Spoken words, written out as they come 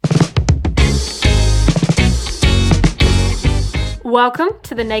Welcome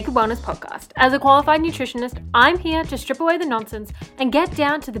to the Naked Wellness Podcast. As a qualified nutritionist, I'm here to strip away the nonsense and get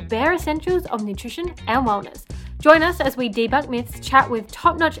down to the bare essentials of nutrition and wellness. Join us as we debunk myths, chat with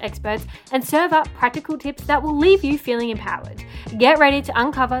top-notch experts, and serve up practical tips that will leave you feeling empowered. Get ready to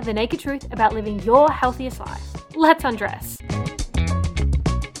uncover the naked truth about living your healthiest life. Let's undress.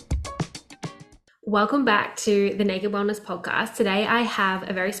 Welcome back to the Naked Wellness Podcast. Today I have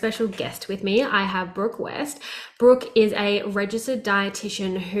a very special guest with me. I have Brooke West. Brooke is a registered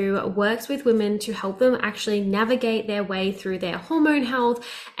dietitian who works with women to help them actually navigate their way through their hormone health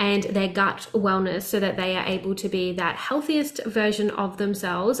and their gut wellness so that they are able to be that healthiest version of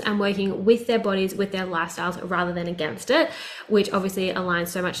themselves and working with their bodies, with their lifestyles rather than against it, which obviously aligns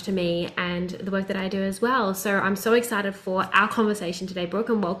so much to me and the work that I do as well. So I'm so excited for our conversation today, Brooke,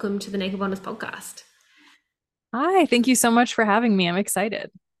 and welcome to the Naked Wellness Podcast. Hi, thank you so much for having me. I'm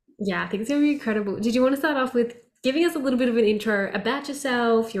excited. Yeah, I think it's going to be incredible. Did you want to start off with giving us a little bit of an intro about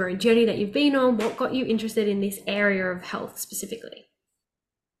yourself, your own journey that you've been on, what got you interested in this area of health specifically?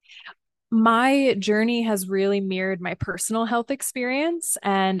 My journey has really mirrored my personal health experience,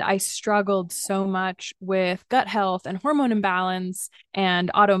 and I struggled so much with gut health and hormone imbalance and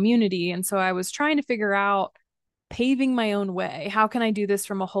autoimmunity. And so I was trying to figure out paving my own way. How can I do this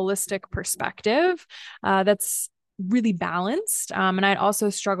from a holistic perspective that's really balanced? And I'd also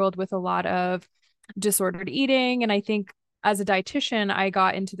struggled with a lot of disordered eating. And I think as a dietitian, I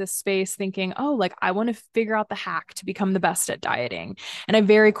got into this space thinking, oh, like I want to figure out the hack to become the best at dieting. And I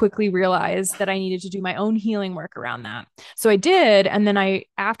very quickly realized that I needed to do my own healing work around that. So I did. And then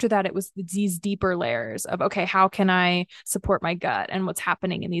after that, it was these deeper layers of, okay, how can I support my gut and what's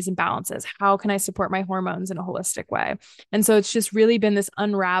happening in these imbalances? How can I support my hormones in a holistic way? And so it's just really been this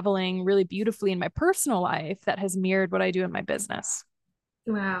unraveling really beautifully in my personal life that has mirrored what I do in my business.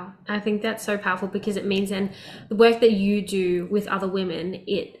 Wow, I think that's so powerful because it means then the work that you do with other women,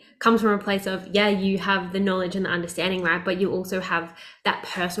 it comes from a place of, yeah, you have the knowledge and the understanding, right? But you also have that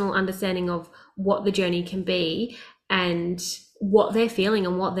personal understanding of what the journey can be and what they're feeling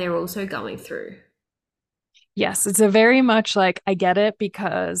and what they're also going through. Yes, it's a very much like I get it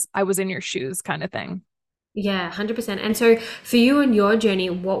because I was in your shoes kind of thing. Yeah, 100%. And so for you and your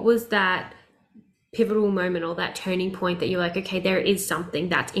journey, what was that pivotal moment or that turning point that you're like, okay, there is something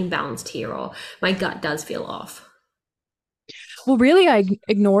that's imbalanced here, or my gut does feel off? Well, really, I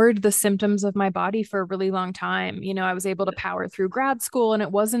ignored the symptoms of my body for a really long time. I was able to power through grad school, and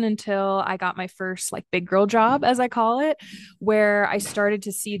it wasn't until I got my first like big girl job, as I call it, where I started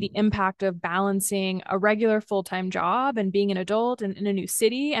to see the impact of balancing a regular full-time job and being an adult and in a new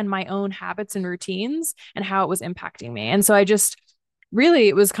city and my own habits and routines and how it was impacting me. And so I just really,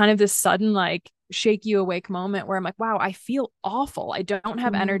 it was kind of this sudden, like, shake you awake moment where I'm like, wow, I feel awful. I don't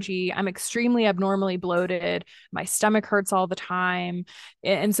have Mhm. energy. I'm extremely abnormally bloated. My stomach hurts all the time.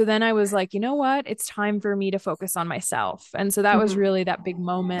 And so then I was like, you know what? It's time for me to focus on myself. And so that was Mhm. really that big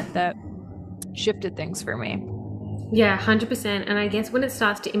moment that shifted things for me. Yeah, 100%. And I guess when it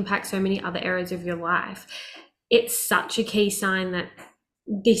starts to impact so many other areas of your life, it's such a key sign that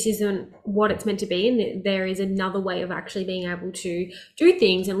this isn't what it's meant to be, and that there is another way of actually being able to do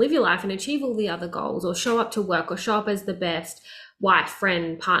things and live your life and achieve all the other goals, or show up to work, or show up as the best wife,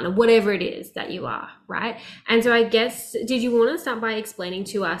 friend, partner, whatever it is that you are, right? And so I guess, did you want to start by explaining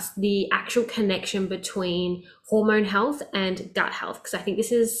to us the actual connection between hormone health and gut health? Because I think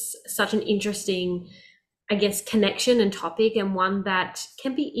this is such an interesting, I guess, connection and topic, and one that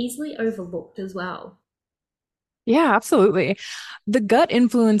can be easily overlooked as well. Yeah, absolutely. The gut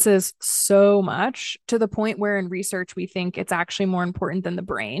influences so much to the point where in research we think it's actually more important than the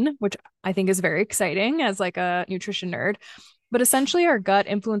brain, which I think is very exciting as like a nutrition nerd. But essentially, our gut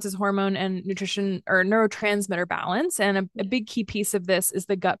influences hormone and nutrition or neurotransmitter balance. And a big key piece of this is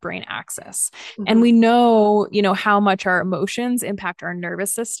the gut brain axis. And Mhm. we know, how much our emotions impact our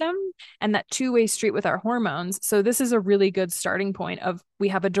nervous system and that two-way street with our hormones. So this is a really good starting point of we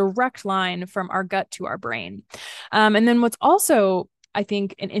have a direct line from our gut to our brain. And then what's also, I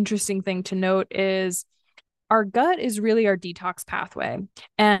think, an interesting thing to note is our gut is really our detox pathway.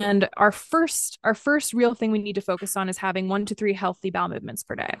 And our first real thing we need to focus on is having 1 to 3 healthy bowel movements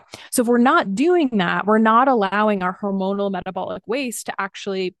per day. So if we're not doing that, we're not allowing our hormonal metabolic waste to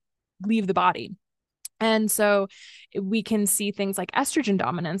actually leave the body. And so we can see things like estrogen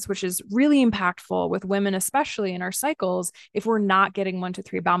dominance, which is really impactful with women, especially in our cycles, if we're not getting 1 to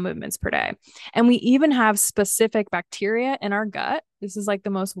 3 bowel movements per day. And we even have specific bacteria in our gut. This is like the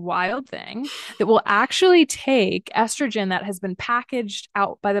most wild thing that will actually take estrogen that has been packaged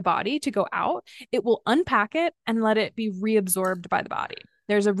out by the body to go out. It will unpack it and let it be reabsorbed by the body.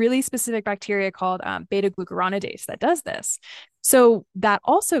 There's a really specific bacteria called beta glucuronidase that does this. So that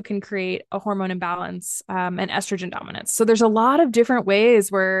also can create a hormone imbalance and estrogen dominance. So there's a lot of different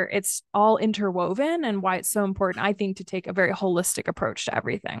ways where it's all interwoven, and why it's so important, I think, to take a very holistic approach to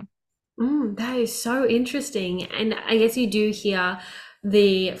everything. That is so interesting. And I guess you do hear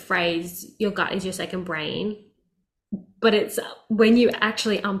the phrase, your gut is your second brain. But it's when you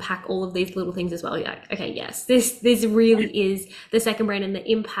actually unpack all of these little things as well, you're like, okay, yes, this really is the second brain, and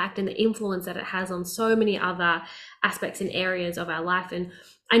the impact and the influence that it has on so many other aspects and areas of our life. And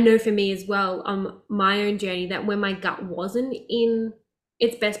I know for me as well, my own journey, that when my gut wasn't in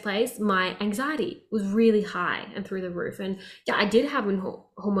its best place, my anxiety was really high and through the roof. And yeah, I did have hormonal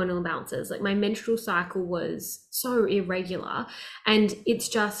imbalances. Like my menstrual cycle was so irregular, and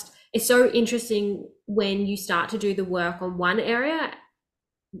it's so interesting when you start to do the work on one area,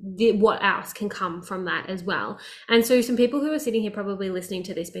 what else can come from that as well. And so some people who are sitting here probably listening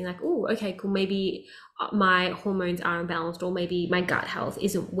to this being like, oh, okay, cool, maybe my hormones are imbalanced, or maybe my gut health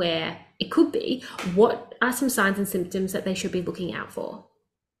isn't where it could be. What are some signs and symptoms that they should be looking out for?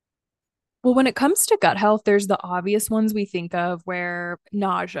 Well, when it comes to gut health, there's the obvious ones we think of, where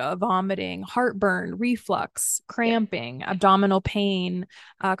nausea, vomiting, heartburn, reflux, Yeah. cramping, abdominal pain,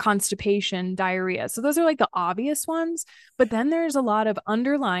 constipation, diarrhea. So those are like the obvious ones. But then there's a lot of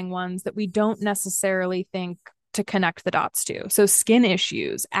underlying ones that we don't necessarily think to connect the dots to. So skin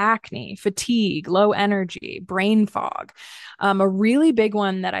issues, acne, fatigue, low energy, brain fog. A really big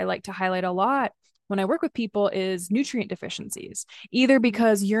one that I like to highlight a lot when I work with people is nutrient deficiencies, either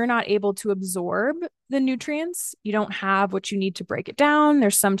because you're not able to absorb the nutrients, you don't have what you need to break it down,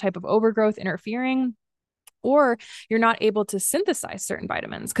 there's some type of overgrowth interfering, or you're not able to synthesize certain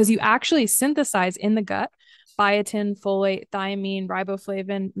vitamins, because you actually synthesize in the gut biotin, folate, thiamine,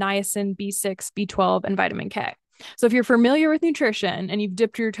 riboflavin, niacin, B6, B12, and vitamin K. So if you're familiar with nutrition and you've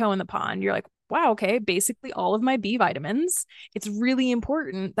dipped your toe in the pond, you're like, wow, okay, basically all of my B vitamins. It's really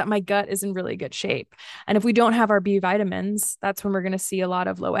important that my gut is in really good shape. And if we don't have our B vitamins, that's when we're going to see a lot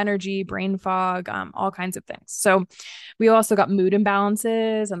of low energy, brain fog, all kinds of things. So we also got mood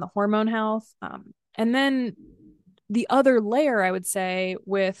imbalances and the hormone health. And then the other layer, I would say,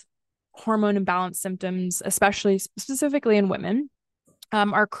 with hormone imbalance symptoms, especially specifically in women,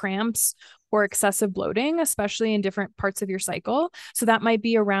 are cramps or excessive bloating, especially in different parts of your cycle. So that might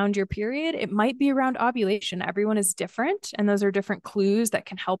be around your period. It might be around ovulation. Everyone is different, and those are different clues that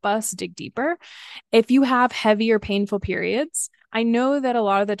can help us dig deeper. If you have heavy or painful periods, I know that a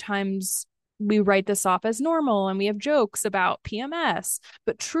lot of the times we write this off as normal and we have jokes about PMS,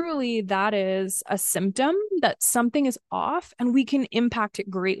 but truly that is a symptom that something is off, and we can impact it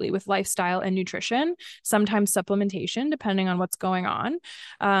greatly with lifestyle and nutrition, sometimes supplementation, depending on what's going on.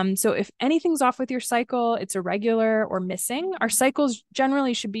 So if anything's off with your cycle, it's irregular or missing. Our cycles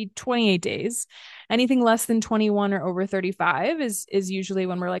generally should be 28 days. Anything less than 21 or over 35 is usually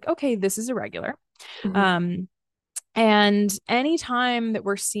when we're like, okay, this is irregular. Mhm. Um, and anytime that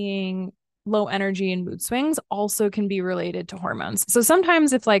we're seeing low energy and mood swings also can be related to hormones. So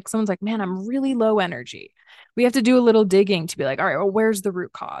sometimes if like someone's like, man, I'm really low energy, we have to do a little digging to be like, all right, well, where's the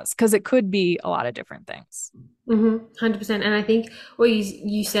root cause? Because it could be a lot of different things. 100%. And I think what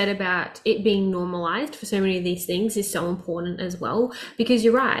you said about it being normalized for so many of these things is so important as well, because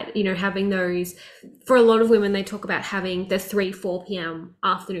you're right, having those, for a lot of women, they talk about having the 3 4 p.m.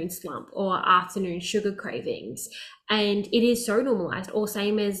 afternoon slump or afternoon sugar cravings, and it is so normalized. Or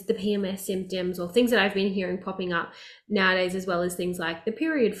same as the PMS symptoms, or things that I've been hearing popping up nowadays, as well as things like the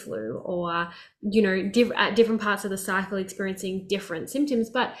period flu, or at different parts of the cycle experiencing different symptoms.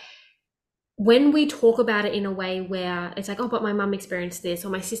 But when we talk about it in a way where it's like, oh, but my mum experienced this, or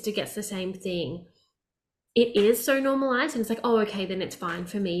my sister gets the same thing, it is so normalized, and it's like, oh, okay, then it's fine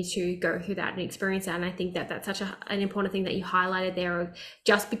for me to go through that and experience that. And I think that that's such an important thing that you highlighted there, of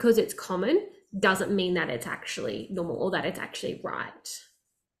just because it's common doesn't mean that it's actually normal or that it's actually right.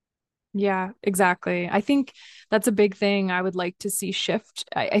 Yeah, exactly. I think that's a big thing I would like to see shift.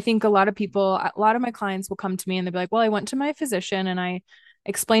 I think a lot of people, a lot of my clients will come to me and they'll be like, well, I went to my physician and I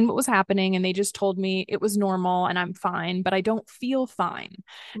explained what was happening, and they just told me it was normal and I'm fine, but I don't feel fine.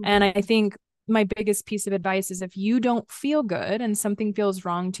 And Mhm. I think my biggest piece of advice is, if you don't feel good and something feels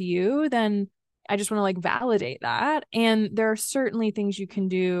wrong to you, then I just want to like validate that. And there are certainly things you can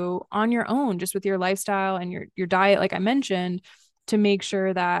do on your own, just with your lifestyle and your diet, like I mentioned, to make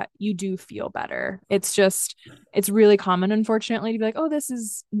sure that you do feel better. It's really common, unfortunately, to be like, oh, this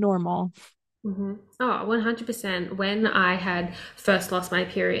is normal. Oh, 100%. When I had first lost my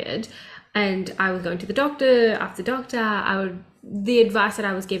period and I was going to the doctor after doctor, the advice that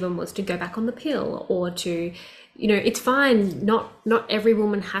I was given was to go back on the pill, or to it's fine. Not every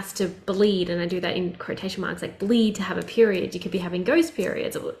woman has to bleed, and I do that in quotation marks, like bleed to have a period. You could be having ghost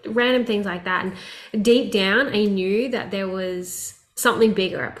periods or random things like that. And deep down, I knew that there was something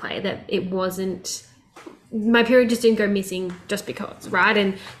bigger at play, that it wasn't, my period just didn't go missing just because, right?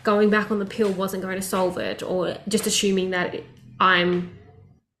 And going back on the pill wasn't going to solve it, or just assuming that I'm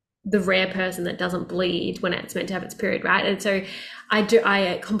the rare person that doesn't bleed when it's meant to have its period, right? And so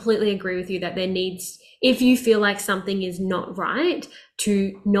I completely agree with you that there needs, if you feel like something is not right,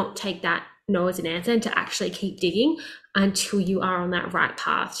 to not take that no as an answer, and to actually keep digging until you are on that right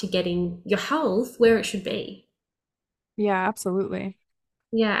path to getting your health where it should be. Yeah, absolutely.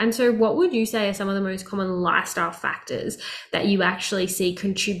 Yeah, and so what would you say are some of the most common lifestyle factors that you actually see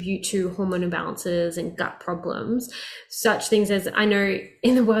contribute to hormone imbalances and gut problems? Such things as, I know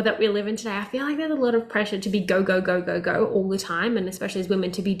in the world that we live in today, I feel like there's a lot of pressure to be go, go, go, go, go all the time, and especially as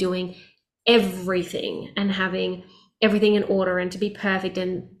women to be doing everything and having everything in order and to be perfect.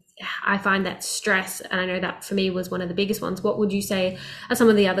 And I find that stress, and I know that for me was one of the biggest ones. What would you say are some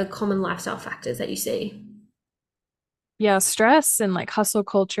of the other common lifestyle factors that you see? Yeah, stress and like hustle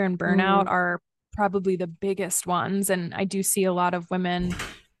culture and burnout Mm, are probably the biggest ones. And I do see a lot of women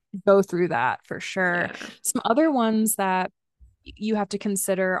go through that for sure. yeah. Some other ones that you have to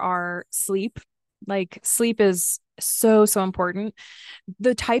consider are sleep. Like sleep is so important.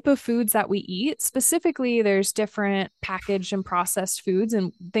 The type of foods that we eat, specifically, there's different packaged and processed foods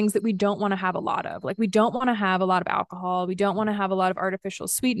and things that we don't want to have a lot of. Like we don't want to have a lot of alcohol. We don't want to have a lot of artificial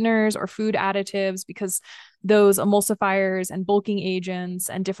sweeteners or food additives, because those emulsifiers and bulking agents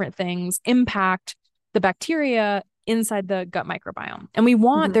and different things impact the bacteria inside the gut microbiome. And we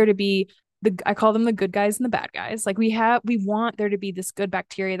want there Mhm. to be I call them the good guys and the bad guys. Like we want there to be this good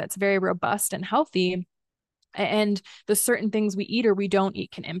bacteria that's very robust and healthy, and the certain things we eat or we don't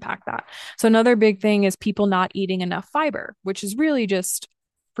eat can impact that. So another big thing is people not eating enough fiber, which is really just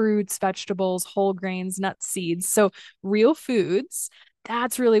fruits, vegetables, whole grains, nuts, seeds. So real foods,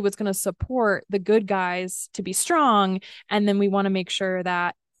 that's really what's going to support the good guys to be strong. And then we want to make sure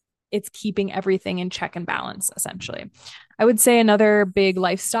that it's keeping everything in check and balance, essentially. I would say another big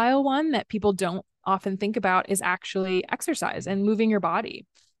lifestyle one that people don't often think about is actually exercise and moving your body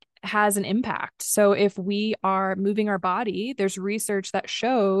has an impact. So if we are moving our body, there's research that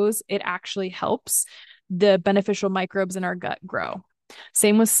shows it actually helps the beneficial microbes in our gut grow.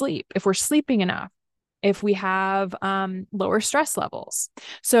 Same with sleep. If we're sleeping enough, if we have lower stress levels.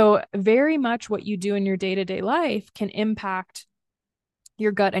 So, very much what you do in your day to day life can impact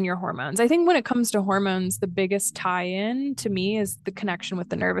your gut and your hormones. I think when it comes to hormones, the biggest tie in to me is the connection with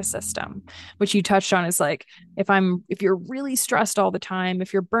the nervous system, which you touched on is like if you're really stressed all the time,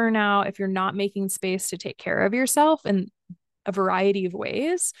 if you're burnout, if you're not making space to take care of yourself in a variety of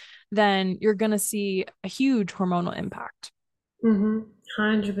ways, then you're going to see a huge hormonal impact. Mm-hmm.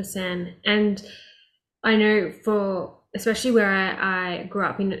 100%. And I know for, especially where I grew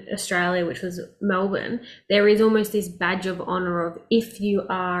up in Australia, which was Melbourne, there is almost this badge of honor of, if you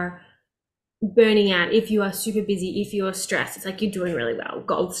are burning out, if you are super busy, if you are stressed, it's like you're doing really well,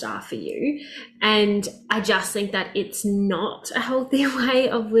 gold star for you. And I just think that it's not a healthy way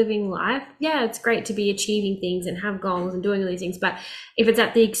of living life. Yeah, it's great to be achieving things and have goals and doing all these things, but if it's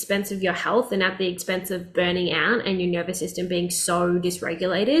at the expense of your health and at the expense of burning out and your nervous system being so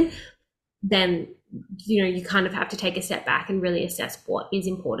dysregulated, then you kind of have to take a step back and really assess what is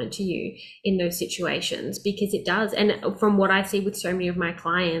important to you in those situations, because it does. And from what I see with so many of my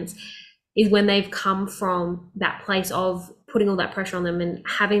clients, is when they've come from that place of putting all that pressure on them and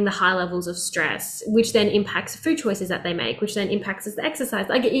having the high levels of stress, which then impacts food choices that they make, which then impacts the exercise.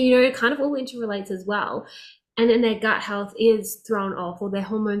 Like, it kind of all interrelates as well. And then their gut health is thrown off, or their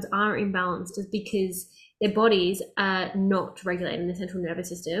hormones are imbalanced, is because their bodies are not regulating the central nervous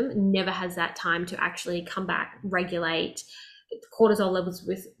system, never has that time to actually come back, regulate cortisol levels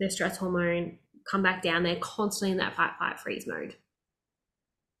with their stress hormone, come back down. They're constantly in that fight, flight, freeze mode.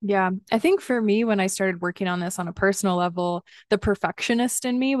 Yeah, I think for me, when I started working on this on a personal level, the perfectionist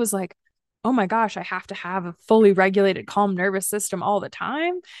in me was like, oh my gosh, I have to have a fully regulated, calm nervous system all the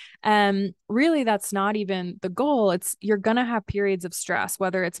time. And really, that's not even the goal. It's you're going to have periods of stress,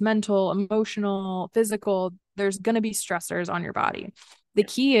 whether it's mental, emotional, physical, there's going to be stressors on your body. The Yeah.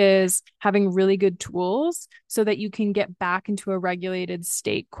 key is having really good tools so that you can get back into a regulated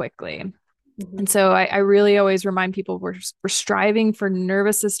state quickly. And Mm-hmm. so I really always remind people we're striving for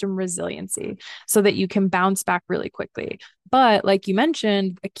nervous system resiliency so that you can bounce back really quickly. But like you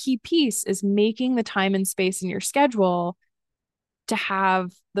mentioned, a key piece is making the time and space in your schedule to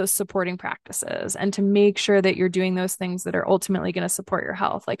have those supporting practices and to make sure that you're doing those things that are ultimately going to support your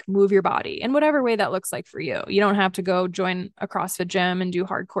health, like move your body in whatever way that looks like for you. You don't have to go join a CrossFit gym and do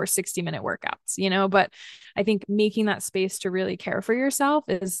hardcore 60-minute workouts, but I think making that space to really care for yourself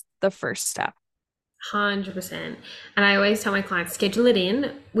is the first step. 100%. And I always tell my clients, schedule it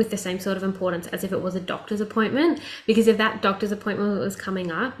in with the same sort of importance as if it was a doctor's appointment, because if that doctor's appointment was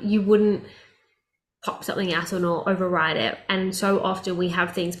coming up, you wouldn't pop something else on or override it. And so often we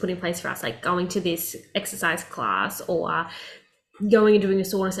have things put in place for us, like going to this exercise class or going and doing a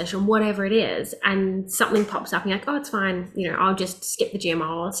sauna session, whatever it is, and something pops up and you're like, oh, it's fine, I'll just skip the gym,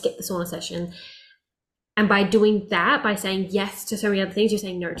 I'll skip the sauna session. And by doing that, by saying yes to so many other things, you're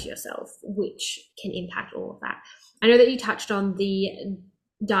saying no to yourself, which can impact all of that. I know that you touched on the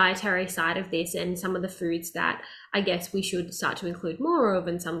dietary side of this and some of the foods that I guess we should start to include more of,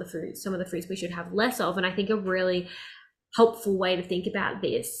 and some of the foods we should have less of. And I think a really helpful way to think about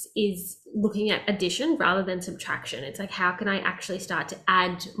this is looking at addition rather than subtraction. It's like, how can I actually start to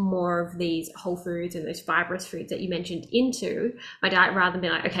add more of these whole foods and those fibrous foods that you mentioned into my diet, rather than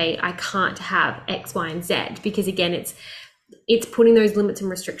being like, okay, I can't have X, Y, and Z, because again, it's putting those limits and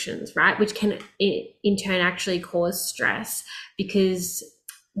restrictions, right? Which can in turn actually cause stress, because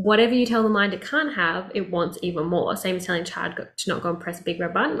whatever you tell the mind it can't have, it wants even more. Same as telling a child to not go and press a big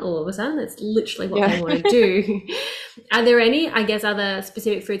red button all of a sudden. That's literally what they want to do. Are there any, I guess, other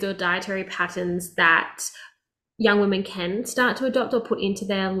specific foods or dietary patterns that young women can start to adopt or put into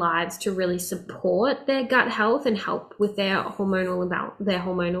their lives to really support their gut health and help with their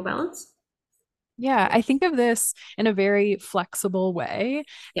hormonal balance? Yeah, I think of this in a very flexible way.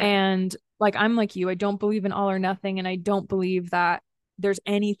 Yeah. And like, I'm like you, I don't believe in all or nothing. And I don't believe that there's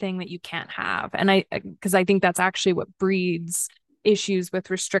anything that you can't have. And because I think that's actually what breeds issues with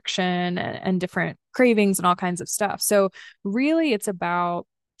restriction and different cravings and all kinds of stuff. So really, it's about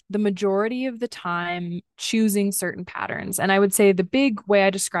the majority of the time choosing certain patterns. And I would say the big way I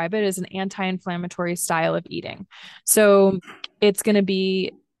describe it is an anti-inflammatory style of eating. So it's going to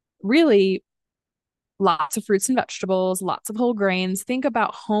be really lots of fruits and vegetables, lots of whole grains. Think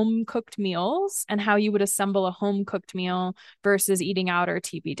about home cooked meals and how you would assemble a home cooked meal versus eating out or a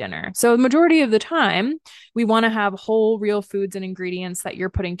TV dinner. So, the majority of the time, we want to have whole, real foods and ingredients that you're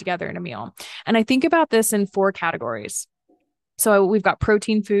putting together in a meal. And I think about this in 4 categories. So we've got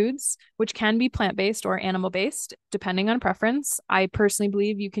protein foods, which can be plant-based or animal-based, depending on preference. I personally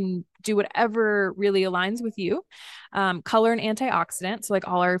believe you can do whatever really aligns with you. Color and antioxidant, so like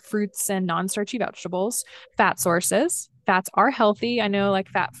all our fruits and non-starchy vegetables. Fat sources. Fats are healthy. I know like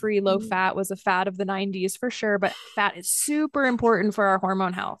fat-free, low-fat was a fad of the 90s for sure, but fat is super important for our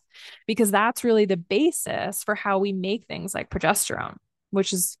hormone health because that's really the basis for how we make things like progesterone,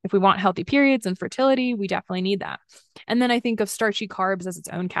 which is if we want healthy periods and fertility, we definitely need that. And then I think of starchy carbs as its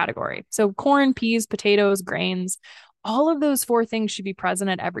own category. So corn, peas, potatoes, grains, all of those 4 things should be present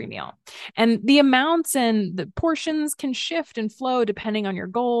at every meal. And the amounts and the portions can shift and flow depending on your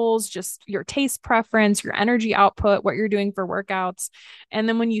goals, just your taste preference, your energy output, what you're doing for workouts. And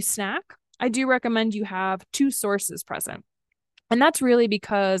then when you snack, I do recommend you have 2 sources present. And that's really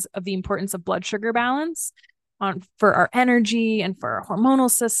because of the importance of blood sugar balance for our energy and for our hormonal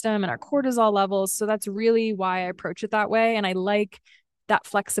system and our cortisol levels. So that's really why I approach it that way. And I like that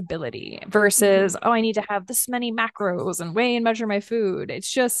flexibility versus, oh, I need to have this many macros and weigh and measure my food.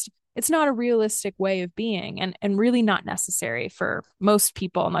 It's not a realistic way of being and really not necessary for most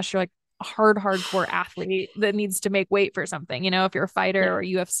people, unless you're like a hardcore athlete that needs to make weight for something. If you're a fighter or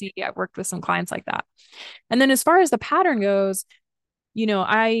UFC, I've worked with some clients like that. And then as far as the pattern goes,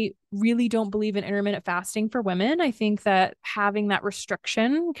 I really don't believe in intermittent fasting for women. I think that having that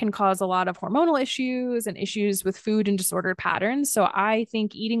restriction can cause a lot of hormonal issues and issues with food and disordered patterns. So I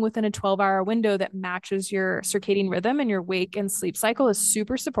think eating within a 12-hour window that matches your circadian rhythm and your wake and sleep cycle is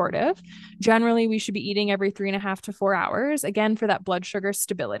super supportive. Generally, we should be eating every 3.5 to 4 hours, again, for that blood sugar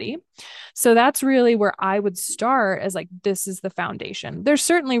stability. So that's really where I would start as like, this is the foundation. There's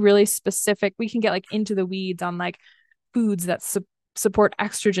certainly really specific, we can get like into the weeds on like foods that support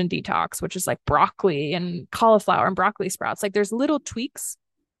estrogen detox, which is like broccoli and cauliflower and broccoli sprouts. Like there's little tweaks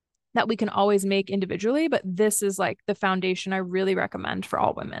that we can always make individually, but this is like the foundation I really recommend for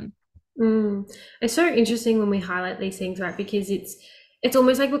all women. It's so interesting when we highlight these things, right? Because it's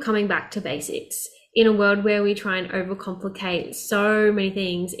almost like we're coming back to basics in a world where we try and overcomplicate so many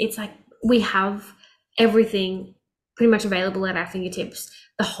things. It's like we have everything pretty much available at our fingertips.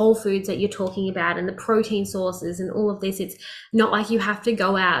 The whole foods that you're talking about and the protein sources and all of this, it's not like you have to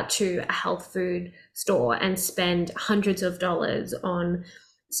go out to a health food store and spend hundreds of dollars on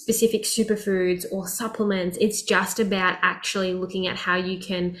specific superfoods or supplements. It's just about actually looking at how you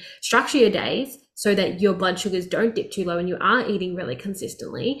can structure your days so that your blood sugars don't dip too low and you are eating really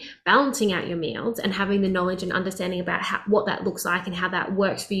consistently, balancing out your meals and having the knowledge and understanding about what that looks like and how that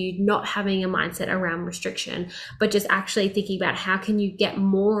works for you, not having a mindset around restriction, but just actually thinking about how can you get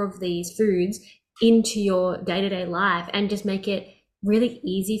more of these foods into your day-to-day life and just make it really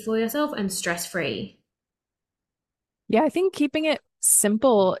easy for yourself and stress-free. Yeah, I think keeping it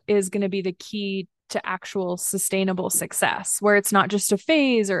simple is going to be the key to actual sustainable success, where it's not just a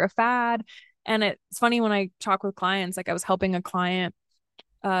phase or a fad. And it's funny when I talk with clients, like I was helping a client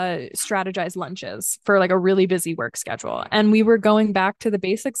strategize lunches for like a really busy work schedule. And we were going back to the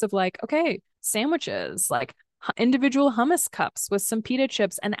basics of like, okay, sandwiches, like individual hummus cups with some pita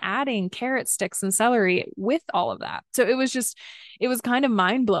chips and adding carrot sticks and celery with all of that. So it was kind of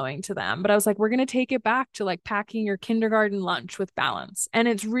mind blowing to them. But I was like, we're going to take it back to like packing your kindergarten lunch with balance. And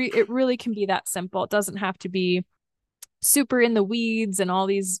it really can be that simple. It doesn't have to be super in the weeds and all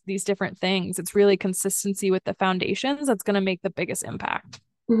these different things. It's really consistency with the foundations that's going to make the biggest impact.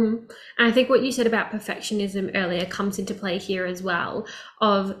 Mm-hmm. And I think what you said about perfectionism earlier comes into play here as well.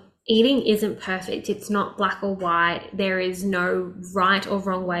 Of eating isn't perfect. It's not black or white. There is no right or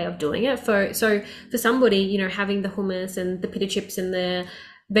wrong way of doing it. So for somebody, you know, having the hummus and the pita chips and the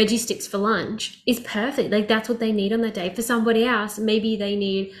veggie sticks for lunch is perfect. Like that's what they need on that day. For somebody else, maybe they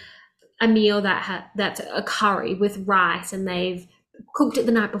need a meal that's a curry with rice and they've cooked it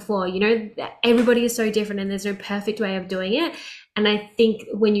the night before. You know, everybody is so different and there's no perfect way of doing it. And I think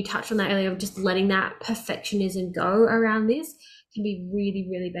when you touched on that earlier, of just letting that perfectionism go around this can be really,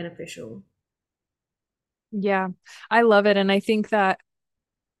 really beneficial. Yeah, I love it. And I think that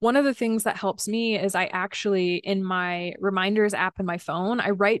one of the things that helps me is I actually, in my reminders app in my phone,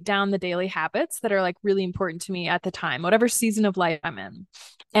 I write down the daily habits that are like really important to me at the time, whatever season of life I'm in.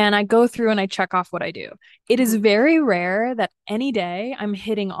 And I go through and I check off what I do. It is Mhm. very rare that any day I'm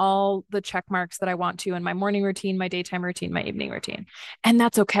hitting all the check marks that I want to in my morning routine, my daytime routine, my evening routine. And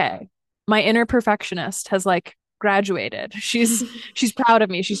that's okay. My inner perfectionist has like graduated. She's proud of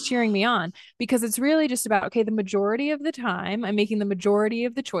me. She's cheering me on because it's really just about, okay, the majority of the time I'm making the majority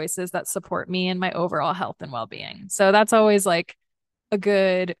of the choices that support me and my overall health and well-being. So that's always like a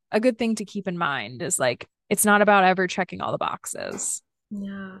good thing to keep in mind is like it's not about ever checking all the boxes.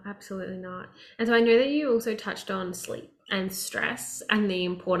 No, absolutely not. And so I know that you also touched on sleep and stress and the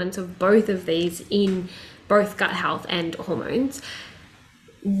importance of both of these in both gut health and hormones.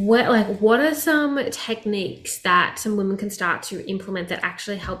 What are some techniques that some women can start to implement that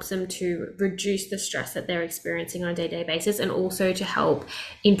actually helps them to reduce the stress that they're experiencing on a day-to-day basis and also to help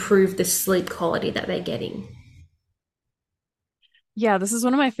improve the sleep quality that they're getting? Yeah, this is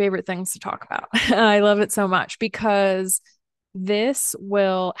one of my favorite things to talk about. I love it so much because this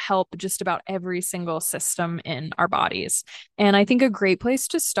will help just about every single system in our bodies. And I think a great place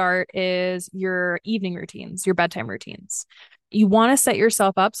to start is your evening routines, your bedtime routines. You want to set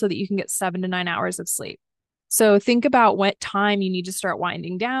yourself up so that you can get 7 to 9 hours of sleep. So think about what time you need to start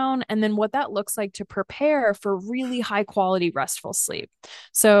winding down and then what that looks like to prepare for really high quality restful sleep.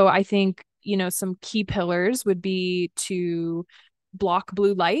 So I think, some key pillars would be to block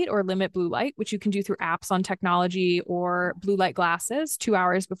blue light or limit blue light, which you can do through apps on technology or blue light glasses 2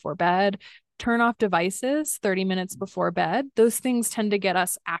 hours before bed. Turn off devices 30 minutes before bed. Those things tend to get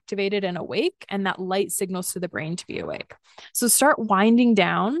us activated and awake, and that light signals to the brain to be awake. So start winding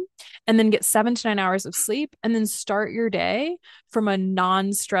down and then get 7 to 9 hours of sleep, and then start your day from a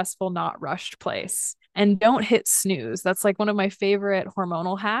non stressful, not rushed place. And don't hit snooze. That's like one of my favorite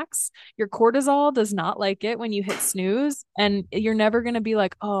hormonal hacks. Your cortisol does not like it when you hit snooze, and you're never going to be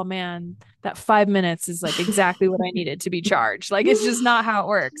like, oh man, that 5 minutes is like exactly what I needed to be charged. Like it's just not how it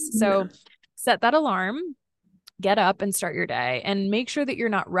works. So No. set that alarm, get up and start your day, and make sure that you're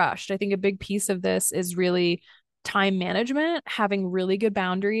not rushed. I think a big piece of this is really time management, having really good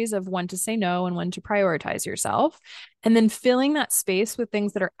boundaries of when to say no and when to prioritize yourself, and then filling that space with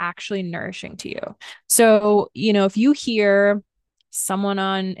things that are actually nourishing to you. So, if you hear someone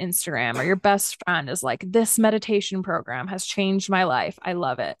on Instagram or your best friend is like, this meditation program has changed my life. I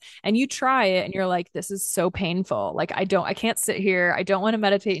love it. And you try it and you're like, this is so painful. Like, I can't sit here. I don't want to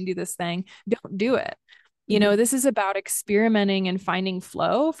meditate and do this thing. Don't do it. Mhm. This is about experimenting and finding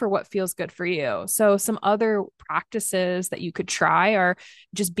flow for what feels good for you. So, some other practices that you could try are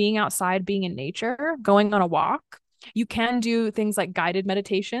just being outside, being in nature, going on a walk. You can do things like guided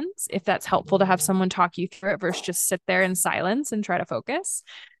meditations if that's helpful to have someone talk you through it versus just sit there in silence and try to focus.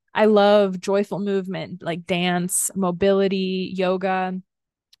 I love joyful movement like dance, mobility, yoga.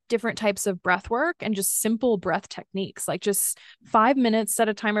 different types of breath work and just simple breath techniques, like just 5 minutes, set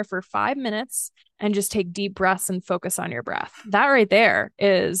a timer for 5 minutes and just take deep breaths and focus on your breath. That right there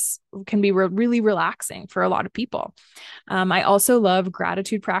can be really relaxing for a lot of people. I also love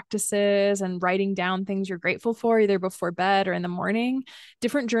gratitude practices and writing down things you're grateful for, either before bed or in the morning.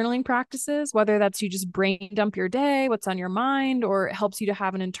 Different journaling practices, whether that's you just brain dump your day, what's on your mind, or it helps you to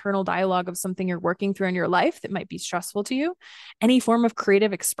have an internal dialogue of something you're working through in your life that might be stressful to you. Any form of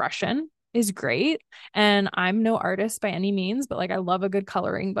creative expression is great. And I'm no artist by any means, but like I love a good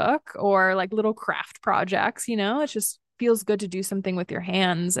coloring book or like little craft projects, it just feels good to do something with your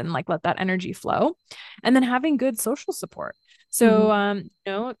hands and like let that energy flow. And then having good social support. So,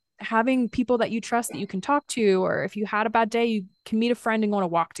 Mhm. having people that you trust that you can talk to, or if you had a bad day, you can meet a friend and go on a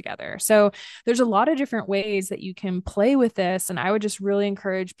walk together. So there's a lot of different ways that you can play with this. And I would just really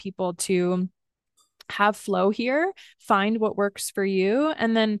encourage people to have flow here, find what works for you.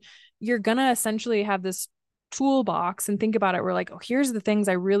 And then you're going to essentially have this toolbox and think about it. We're like, oh, here's the things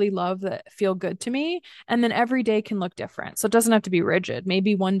I really love that feel good to me. And then every day can look different. So it doesn't have to be rigid.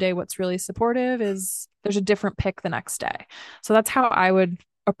 Maybe one day what's really supportive is there's a different pick the next day. So that's how I would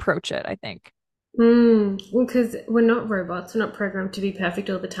approach it, I think. Well, because we're not robots, we're not programmed to be perfect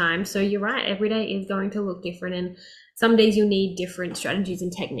all the time. So you're right, every day is going to look different. And some days you'll need different strategies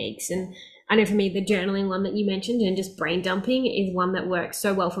and techniques. And I know for me, the journaling one that you mentioned and just brain dumping is one that works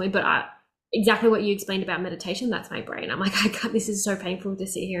so well for me. But exactly what you explained about meditation, that's my brain. I'm like, I can't, this is so painful to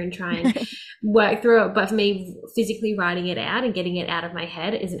sit here and try and work through it. But for me, physically writing it out and getting it out of my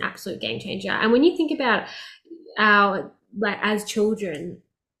head is an absolute game changer. And when you think about like as children,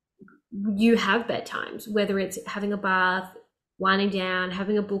 you have bedtimes, whether it's having a bath, winding down,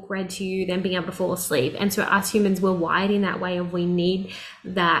 having a book read to you, then being able to fall asleep. And so us humans, we're wired in that way of we need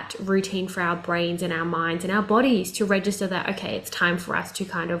that routine for our brains and our minds and our bodies to register that, okay, it's time for us to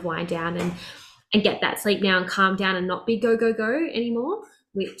kind of wind down and get that sleep now and calm down and not be go, go, go anymore,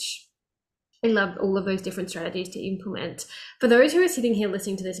 which I love all of those different strategies to implement. For those who are sitting here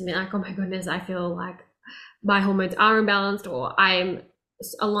listening to this and be like, oh my goodness, I feel like my hormones are imbalanced or I'm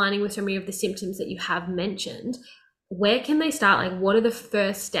aligning with so many of the symptoms that you have mentioned, where can they start? Like, what are the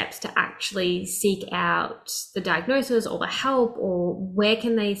first steps to actually seek out the diagnosis or the help, or where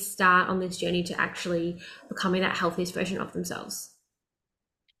can they start on this journey to actually becoming that healthiest version of themselves?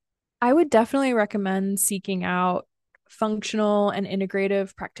 I would definitely recommend seeking out functional and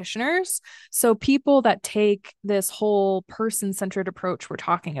integrative practitioners. So, people that take this whole person centered approach we're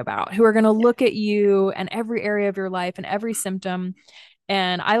talking about, who are going to look at you and every area of your life and every symptom.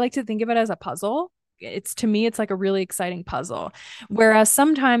 And I like to think of it as a puzzle. It's to me, it's like a really exciting puzzle. Whereas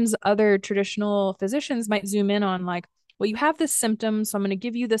sometimes other traditional physicians might zoom in on, like, well, you have this symptom, so I'm going to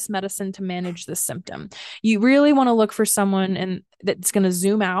give you this medicine to manage this symptom. You really want to look for someone and that's going to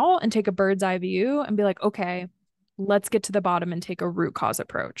zoom out and take a bird's eye view and be like, okay, let's get to the bottom and take a root cause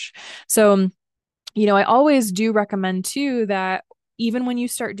approach. So, I always do recommend too that even when you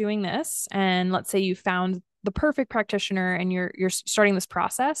start doing this, and let's say you found the perfect practitioner and you're starting this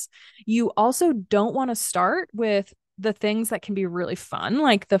process, you also don't want to start with the things that can be really fun,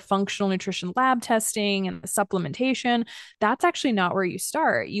 like the functional nutrition lab testing and the supplementation. That's actually not where you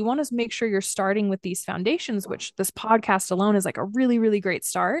start. You want to make sure you're starting with these foundations, which this podcast alone is like a really, really great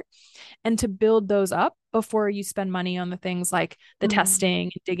start, and to build those up before you spend money on the things like the Mm.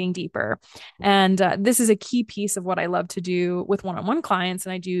 testing, digging deeper. And this is a key piece of what I love to do with one-on-one clients.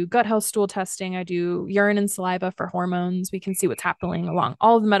 And I do gut health stool testing. I do urine and saliva for hormones. We can see what's happening along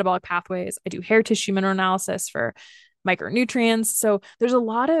all of the metabolic pathways. I do hair tissue mineral analysis for micronutrients. So there's a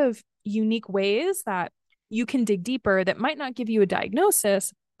lot of unique ways that you can dig deeper that might not give you a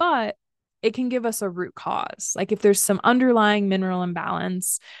diagnosis, but it can give us a root cause. Like if there's some underlying mineral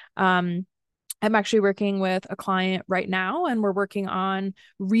imbalance, I'm actually working with a client right now, and we're working on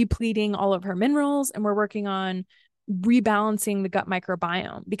repleting all of her minerals, and we're working on rebalancing the gut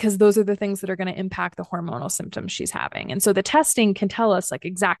microbiome, because those are the things that are going to impact the hormonal symptoms she's having. And so the testing can tell us like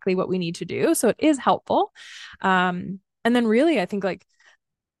exactly what we need to do. So it is helpful. And then really, I think like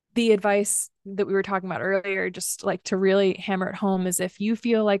the advice that we were talking about earlier, just like to really hammer it home, is if you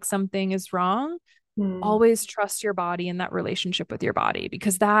feel like something is wrong, Mm. always trust your body and that relationship with your body,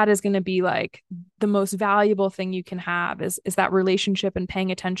 because that is going to be like the most valuable thing you can have is that relationship and paying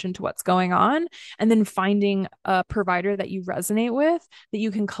attention to what's going on, and then finding a provider that you resonate with, that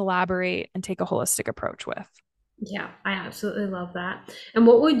you can collaborate and take a holistic approach with. Yeah, I absolutely love that. And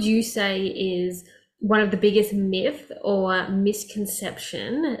what would you say is one of the biggest myth or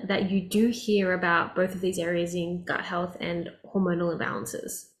misconception that you do hear about both of these areas in gut health and hormonal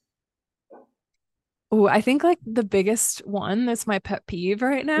imbalances? Oh, I think like the biggest one that's my pet peeve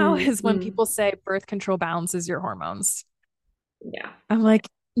right now is when Mm. people say birth control balances your hormones. Yeah. I'm like,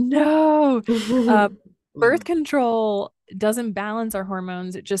 no. Uh, Birth Mm. control doesn't balance our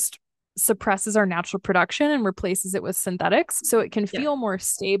hormones. It just suppresses our natural production and replaces it with synthetics. So it can Yeah. feel more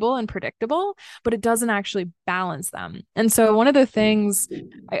stable and predictable, but it doesn't actually balance them. And so one of the things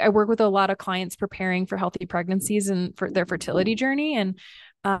I work with a lot of clients preparing for healthy pregnancies and for their fertility journey. And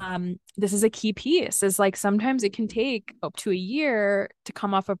this is a key piece is like sometimes it can take up to a year to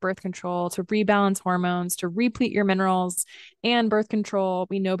come off of birth control, to rebalance hormones, to replete your minerals. And birth control,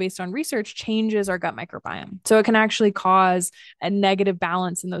 we know based on research, changes our gut microbiome. So it can actually cause a negative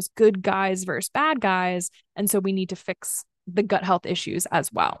balance in those good guys versus bad guys. And so we need to fix the gut health issues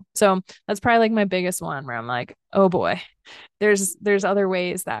as well. So that's probably like my biggest one where I'm like, oh boy, there's other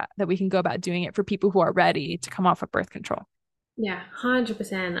ways that we can go about doing it for people who are ready to come off of birth control. Yeah,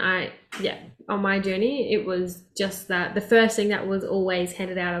 100%. Yeah, on my journey, it was just that the first thing that was always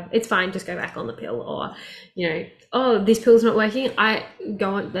handed out of, it's fine, just go back on the pill, or, oh, this pill's not working. I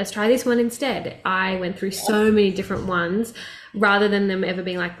go on, let's try this one instead. I went through so many different ones rather than them ever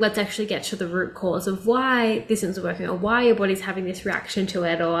being like, let's actually get to the root cause of why this isn't working, or why your body's having this reaction to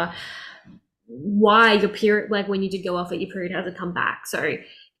it, or why your period, like when you did go off it, your period hasn't come back. So,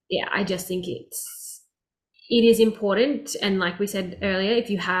 yeah, I just think it is important, and like we said earlier, if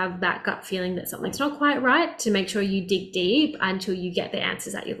you have that gut feeling that something's not quite right, to make sure you dig deep until you get the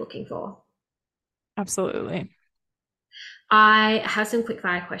answers that you're looking for. Absolutely. I have some quick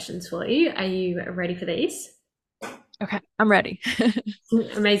fire questions for you. Are you ready for these? Okay, I'm ready.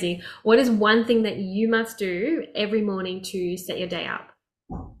 Amazing. What is one thing that you must do every morning to set your day up?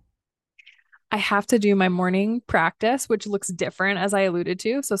 I have to do my morning practice, which looks different as I alluded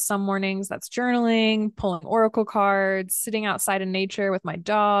to. So some mornings that's journaling, pulling oracle cards, sitting outside in nature with my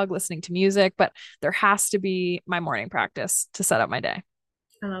dog, listening to music, but there has to be my morning practice to set up my day.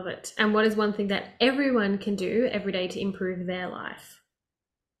 I love it. And what is one thing that everyone can do every day to improve their life?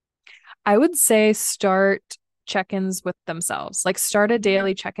 I would say start check-ins with themselves. Like start a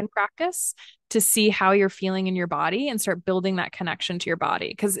daily check-in practice to see how you're feeling in your body and start building that connection to your body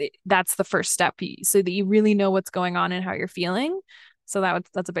because that's the first step so that you really know what's going on and how you're feeling. So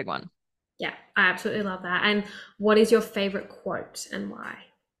that's a big one. Yeah, I absolutely love that. And what is your favorite quote and why?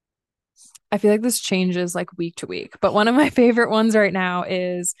 I feel like this changes like week to week, but one of my favorite ones right now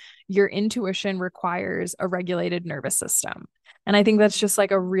is your intuition requires a regulated nervous system. And I think that's just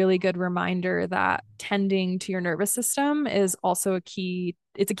like a really good reminder that tending to your nervous system is also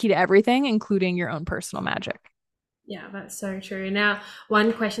it's a key to everything, including your own personal magic. Yeah, that's so true. Now,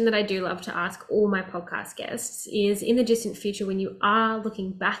 one question that I do love to ask all my podcast guests is, in the distant future, when you are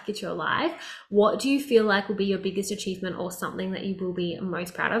looking back at your life, what do you feel like will be your biggest achievement or something that you will be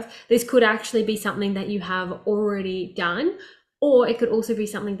most proud of? This could actually be something that you have already done, or it could also be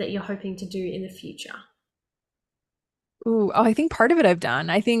something that you're hoping to do in the future. Ooh, oh, I think part of it I've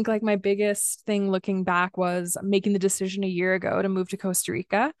done. I think like my biggest thing looking back was making the decision a year ago to move to Costa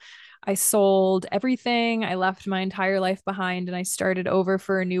Rica. I sold everything. I left my entire life behind and I started over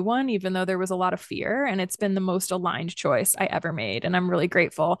for a new one, even though there was a lot of fear. And it's been the most aligned choice I ever made. And I'm really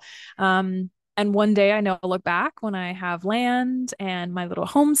grateful. And one day I know I'll look back when I have land and my little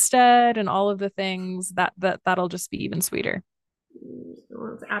homestead and all of the things that'll just be even sweeter.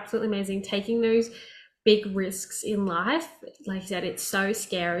 Well, it's absolutely amazing. Taking those big risks in life, like I said, it's so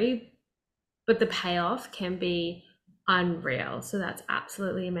scary, but the payoff can be unreal. So that's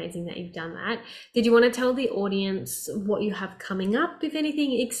absolutely amazing that you've done that. Did you want to tell the audience what you have coming up, if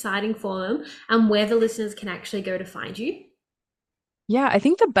anything exciting for them, and where the listeners can actually go to find you? Yeah, I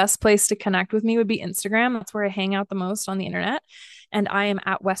think the best place to connect with me would be Instagram. That's where I hang out the most on the internet. And I am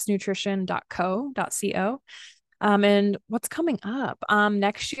at westnutrition.co.co. And what's coming up?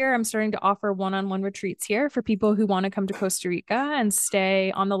 Next year, I'm starting to offer one-on-one retreats here for people who want to come to Costa Rica and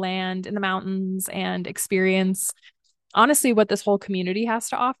stay on the land in the mountains and experience honestly what this whole community has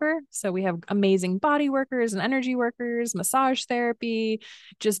to offer. So we have amazing body workers and energy workers, massage therapy,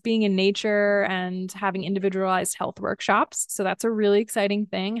 just being in nature and having individualized health workshops. So that's a really exciting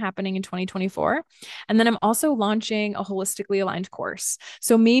thing happening in 2024. And then I'm also launching a holistically aligned course.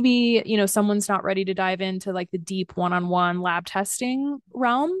 So maybe, someone's not ready to dive into like the deep one-on-one lab testing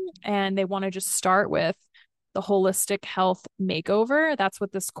realm and they want to just start with the holistic health makeover. That's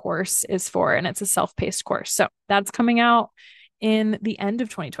what this course is for. And it's a self-paced course. So that's coming out in the end of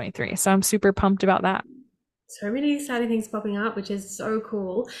 2023. So I'm super pumped about that. So many exciting things popping up, which is so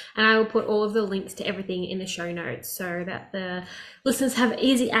cool. And I will put all of the links to everything in the show notes so that the listeners have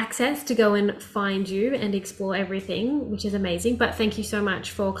easy access to go and find you and explore everything, which is amazing. But thank you so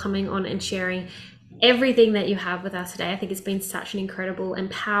much for coming on and sharing everything that you have with us today. I think it's been such an incredible and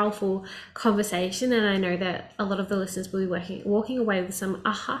powerful conversation, and I know that a lot of the listeners will be walking away with some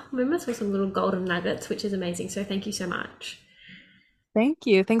aha moments or some little golden nuggets, which is amazing. So thank you so much. Thank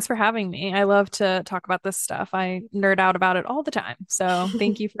you. Thanks for having me. I love to talk about this stuff. I nerd out about it all the time. So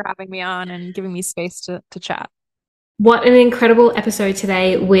thank you for having me on and giving me space to chat. What an incredible episode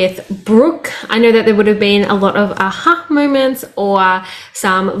today with Brooke. I know that there would have been a lot of aha moments or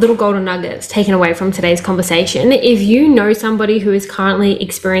some little golden nuggets taken away from today's conversation. If you know somebody who is currently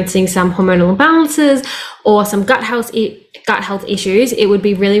experiencing some hormonal imbalances or some gut health issues, it would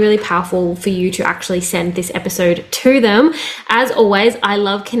be really, really powerful for you to actually send this episode to them. As always, I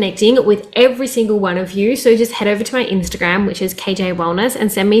love connecting with every single one of you. So just head over to my Instagram, which is KJ Wellness,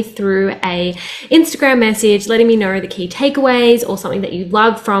 and send me through a Instagram message letting me know the key takeaways or something that you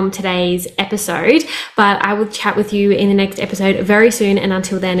loved from today's episode. But I will chat with you in the next episode very soon. And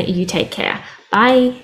until then, you take care. Bye.